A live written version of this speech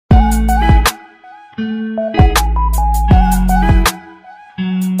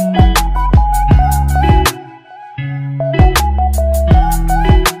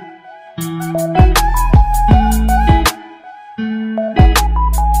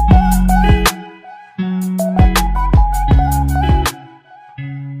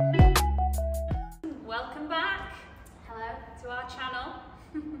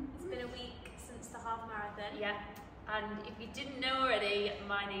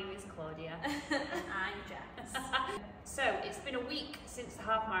Claudia. And I'm Jess. So it's been a week since the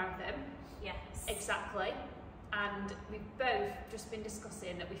half marathon. Yes. Exactly. And we've both just been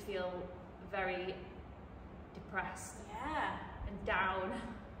discussing that we feel very depressed and down.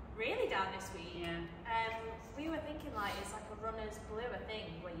 Really down this week. Yeah. We were thinking like it's like a runner's blue, a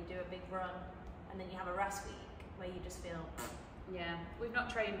thing where you do a big run and then you have a rest week where you just feel. Yeah. We've not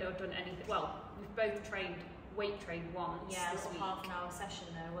trained or done anything. Well, we've both weight trained once this week. Half an hour session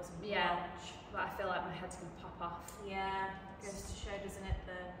though, wasn't it? Yeah. But I feel like my head's gonna pop off. Yeah. Goes to show, doesn't it?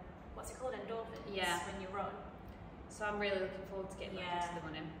 What's it called? Endorphins. Yeah. When you run. So I'm really looking forward to getting back into the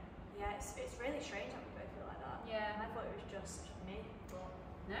running. Yeah, it's really strange how we both feel like that. Yeah. I thought it was just me, but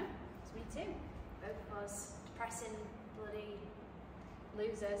No, it's me too. both of us depressing bloody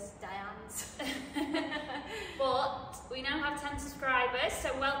Losers. Dianes. But we now have 10 subscribers,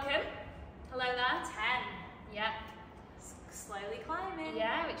 so welcome. Hello there. 10. Yeah. Slowly climbing.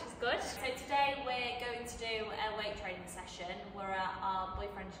 Yeah, which is good. So today we're going to do a weight training session. We're at our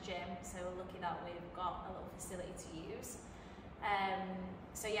boyfriend's gym, so we're lucky that we've got a little facility to use.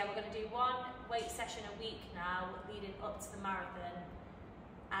 So yeah, we're going to do one weight session a week now, leading up to the marathon.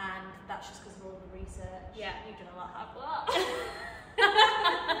 And that's just because of all the research. Yeah. You've done a lot, have what?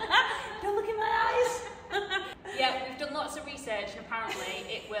 Don't look in my eyes. Yeah, we've done lots of research and apparently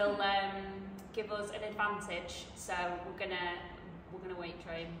it will give us an advantage. So we're gonna weight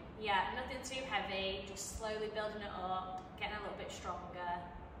train. Yeah, nothing too heavy, just slowly building it up, getting a little bit stronger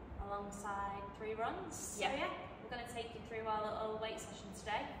alongside 3 runs. Yeah. So yeah, we're going to take you through our little weight session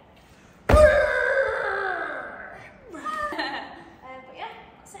today. But yeah,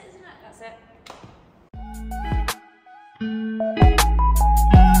 that's it, isn't it? That's it.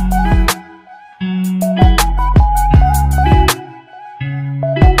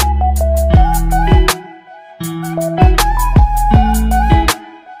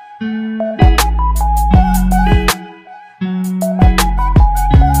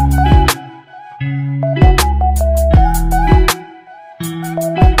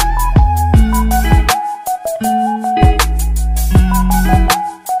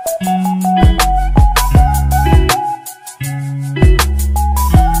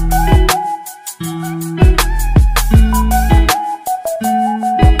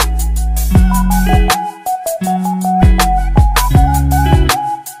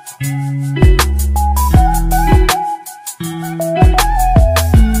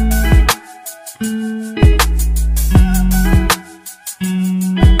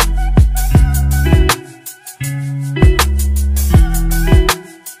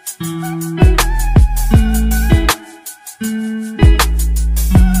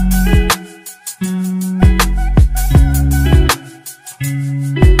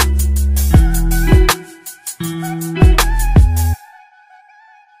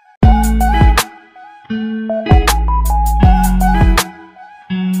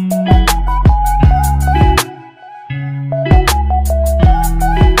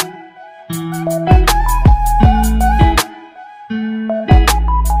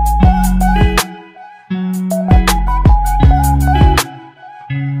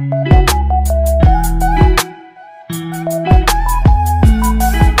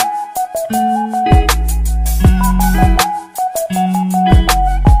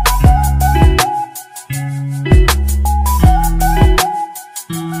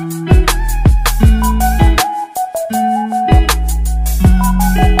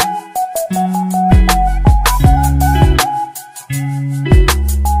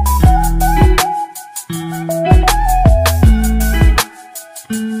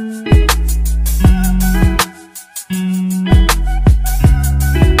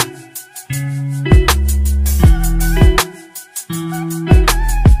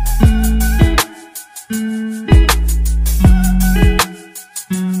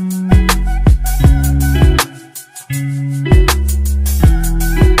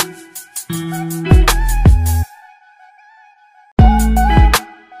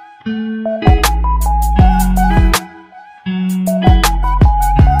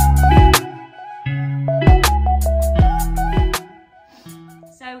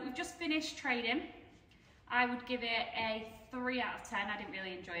 Training. I would give it a 3 out of 10. I didn't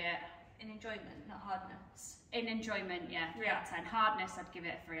really enjoy it. In enjoyment, not hardness. In enjoyment, yeah, 3 out of 10. Hardness, I'd give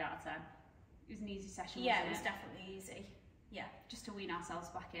it a 3 out of 10. It was an easy session, yeah, wasn't it was definitely easy. Yeah. Just to wean ourselves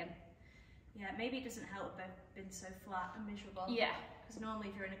back in. Yeah, maybe it doesn't help both being so flat and miserable. Yeah. Because normally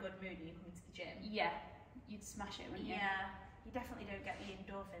if you're in a good mood and you come into the gym. Yeah, you'd smash it, wouldn't you? Yeah. You definitely don't get the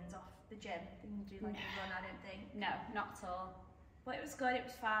endorphins off the gym when you do like a run, I don't think. No, not at all. But it was good, it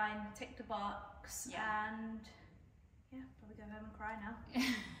was fine, ticked the box, Yeah. and yeah, probably go home and cry now.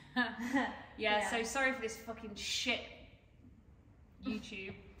 Yeah, so sorry for this fucking shit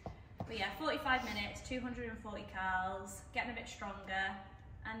YouTube. But yeah, 45 minutes, 240 cals, getting a bit stronger,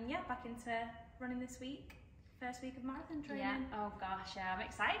 and yeah, back into running this week. First week of marathon training. Yeah. Oh gosh, yeah, I'm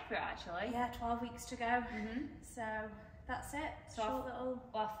excited for it actually. Yeah, 12 weeks to go. So that's it. So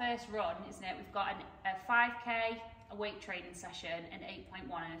our first run, isn't it? We've got a 5k, a weight training session, an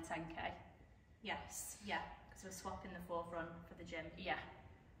 8.1 and a 10k. Yes, yeah, because we're swapping the 4th run for the gym. Yeah.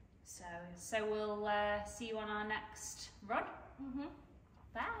 So we'll see you on our next run.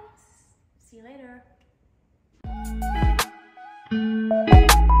 Bye. See you later.